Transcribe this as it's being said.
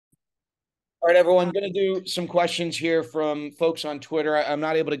All right, everyone. Going to do some questions here from folks on Twitter. I'm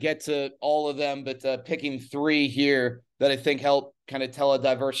not able to get to all of them, but picking three here that I think help kind of tell a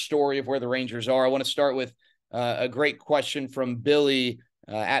diverse story of where the Rangers are. I want to start with a great question from Billy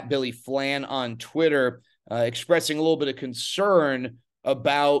at Billy Flan on Twitter, expressing a little bit of concern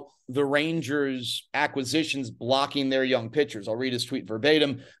about the Rangers' acquisitions blocking their young pitchers. I'll read his tweet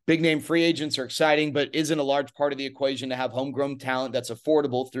verbatim. Big name free agents are exciting, but isn't a large part of the equation to have homegrown talent that's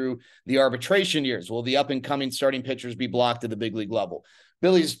affordable through the arbitration years? Will the up and coming starting pitchers be blocked at the big league level?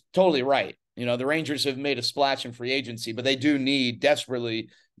 Billy's totally right. You know, the Rangers have made a splash in free agency, but they do need desperately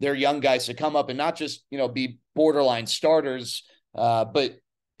their young guys to come up and not just, be borderline starters, but,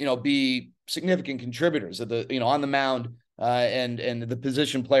 be significant contributors at the, on the mound and the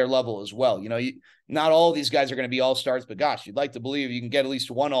position player level as well. Not all of these guys are going to be all-stars, but gosh, you'd like to believe you can get at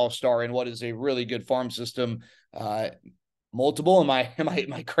least one all-star in what is a really good farm system. Multiple. Am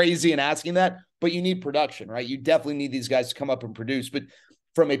I crazy in asking that? But you need production, right? You definitely need these guys to come up and produce. But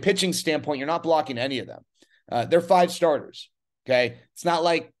from a pitching standpoint, you're not blocking any of them. They're five starters. Okay. It's not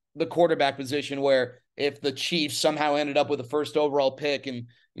like the quarterback position where if the Chiefs somehow ended up with a first overall pick and,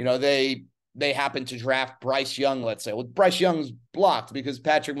 they happen to draft Bryce Young, let's say. Well, Bryce Young's blocked because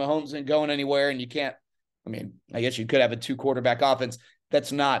Patrick Mahomes isn't going anywhere, and you can't. I guess you could have a two quarterback offense.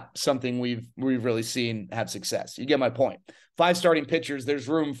 That's not something we've really seen have success. You get my point. Five starting pitchers, there's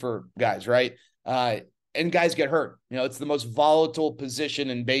room for guys, right? And guys get hurt. It's the most volatile position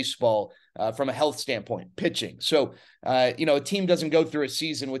in baseball from a health standpoint, pitching. So, a team doesn't go through a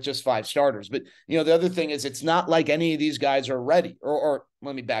season with just five starters. But, the other thing is it's not like any of these guys are ready. Or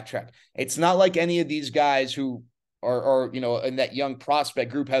let me backtrack. It's not like any of these guys who are in that young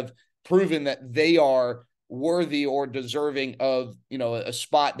prospect group have proven that they are worthy or deserving of, a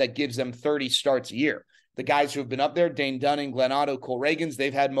spot that gives them 30 starts a year. The guys who have been up there, Dane Dunning, Glenn Otto, Cole Reagans,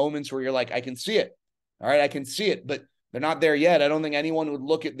 they've had moments where you're like, I can see it. All right, I can see it, but they're not there yet. I don't think anyone would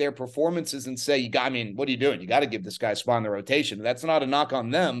look at their performances and say, what are you doing? You got to give this guy a spot in the rotation. That's not a knock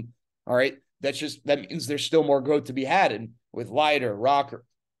on them. All right. That means there's still more growth to be had. And with Leiter, Rocker,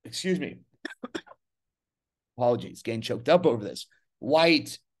 excuse me, apologies, getting choked up over this.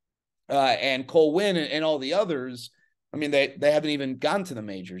 White and Cole Winn and all the others. They haven't even gone to the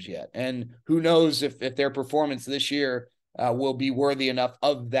majors yet. And who knows if their performance this year will be worthy enough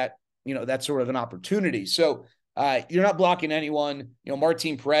of that, that sort of an opportunity. So you're not blocking anyone.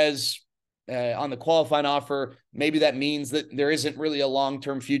 Martin Perez on the qualifying offer, maybe that means that there isn't really a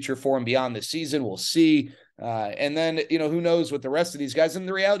long-term future for him beyond this season. We'll see. And then, who knows what the rest of these guys. And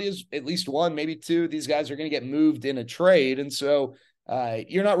the reality is at least one, maybe two, these guys are going to get moved in a trade. And so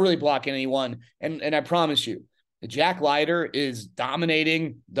you're not really blocking anyone. And I promise you, Jack Leiter is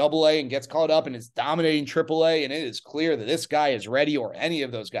dominating AA and gets called up and is dominating AAA. And it is clear that this guy is ready, or any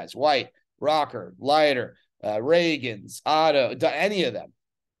of those guys, White, Rocker, Leiter, Reagans, Otto, any of them,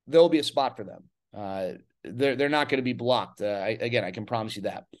 there'll be a spot for them. They're not going to be blocked. I can promise you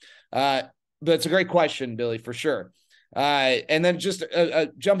that. But it's a great question, Billy, for sure. And then just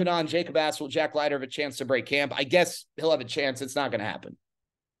jumping on Jacob asked, will Jack Leiter have a chance to break camp? I guess he'll have a chance. It's not going to happen.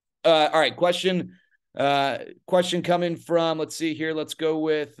 All right. Question coming from, let's see here. Let's go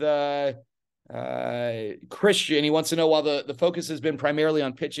with Christian. He wants to know, while the focus has been primarily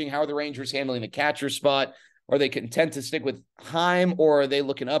on pitching, how are the Rangers handling the catcher spot? Are they content to stick with Heim, or are they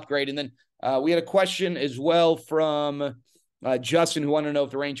looking to upgrade? And then we had a question as well from Justin, who wanted to know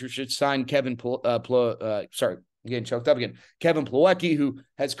if the Rangers should sign Kevin getting choked up again. Kevin Plawecki, who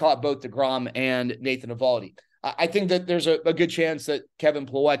has caught both DeGrom and Nathan Eovaldi. I think that there's a good chance that Kevin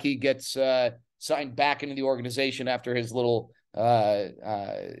Plawecki gets signed back into the organization after his little,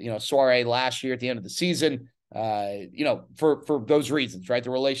 soiree last year at the end of the season. For those reasons, right? The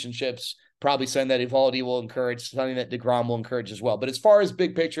relationships, probably something that Eovaldi will encourage, something that DeGrom will encourage as well. But as far as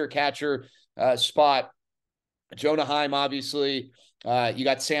big picture catcher spot, Jonah Heim, obviously. You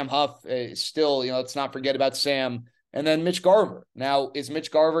got Sam Huff still, let's not forget about Sam. And then Mitch Garver. Now, is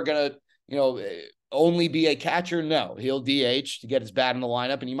Mitch Garver going to, only be a catcher? No, he'll DH to get his bat in the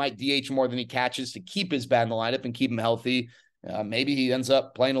lineup, and he might DH more than he catches to keep his bat in the lineup and keep him healthy. Maybe he ends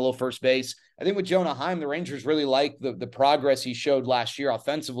up playing a little first base. I think with Jonah Heim, the Rangers really like the progress he showed last year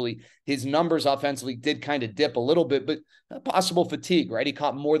offensively. His numbers offensively did kind of dip a little bit, but possible fatigue, right? He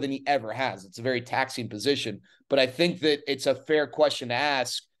caught more than he ever has. It's a very taxing position. But I think that it's a fair question to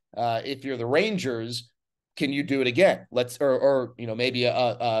ask if you're the Rangers. Can you do it again? Maybe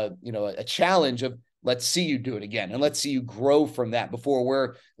a challenge of let's see you do it again. And let's see you grow from that before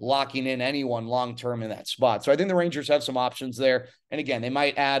we're locking in anyone long-term in that spot. So I think the Rangers have some options there. And again, they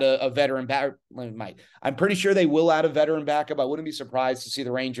might add a veteran back. I'm pretty sure they will add a veteran backup. I wouldn't be surprised to see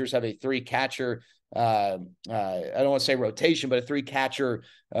the Rangers have a 3-catcher. I don't want to say rotation, but a 3-catcher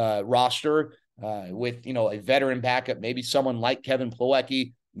roster with, a veteran backup, maybe someone like Kevin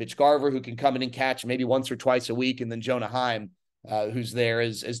Plawecki, Mitch Garver, who can come in and catch maybe once or twice a week, and then Jonah Heim, who's there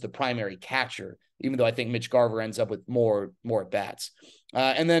as the primary catcher, even though I think Mitch Garver ends up with more at bats.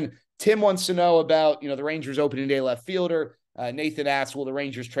 And then Tim wants to know about, the Rangers opening day left fielder. Nathan asks, will the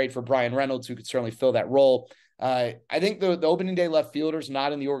Rangers trade for Brian Reynolds, who could certainly fill that role? I think the opening day left fielder is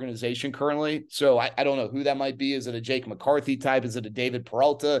not in the organization currently. So I don't know who that might be. Is it a Jake McCarthy type? Is it a David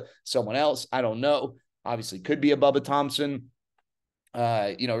Peralta? Someone else? I don't know. Obviously could be a Bubba Thompson,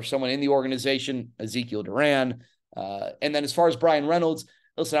 or someone in the organization, Ezekiel Duran. And then as far as Brian Reynolds,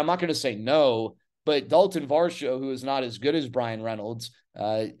 listen, I'm not going to say no, but Dalton Varsho, who is not as good as Brian Reynolds,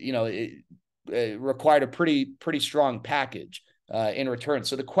 it required a pretty strong package in return.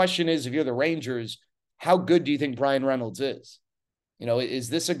 So the question is, if you're the Rangers, how good do you think Brian Reynolds is? Is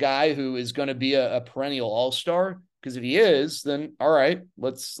this a guy who is going to be a perennial all-star? Because if he is, then all right,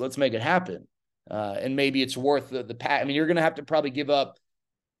 let's make it happen. And maybe it's worth the pack. I mean, you're going to have to probably give up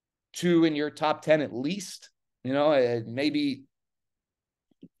 2 in your top 10 at least. Maybe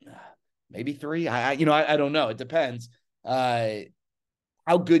 3. I don't know. It depends.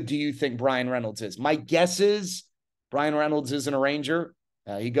 How good do you think Brian Reynolds is? My guess is Brian Reynolds isn't a Ranger.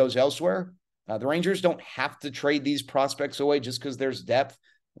 He goes elsewhere. The Rangers don't have to trade these prospects away just because there's depth.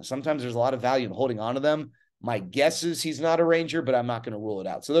 Sometimes there's a lot of value in holding on to them. My guess is he's not a Ranger, but I'm not going to rule it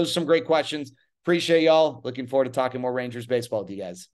out. So those are some great questions. Appreciate y'all. Looking forward to talking more Rangers baseball with you guys.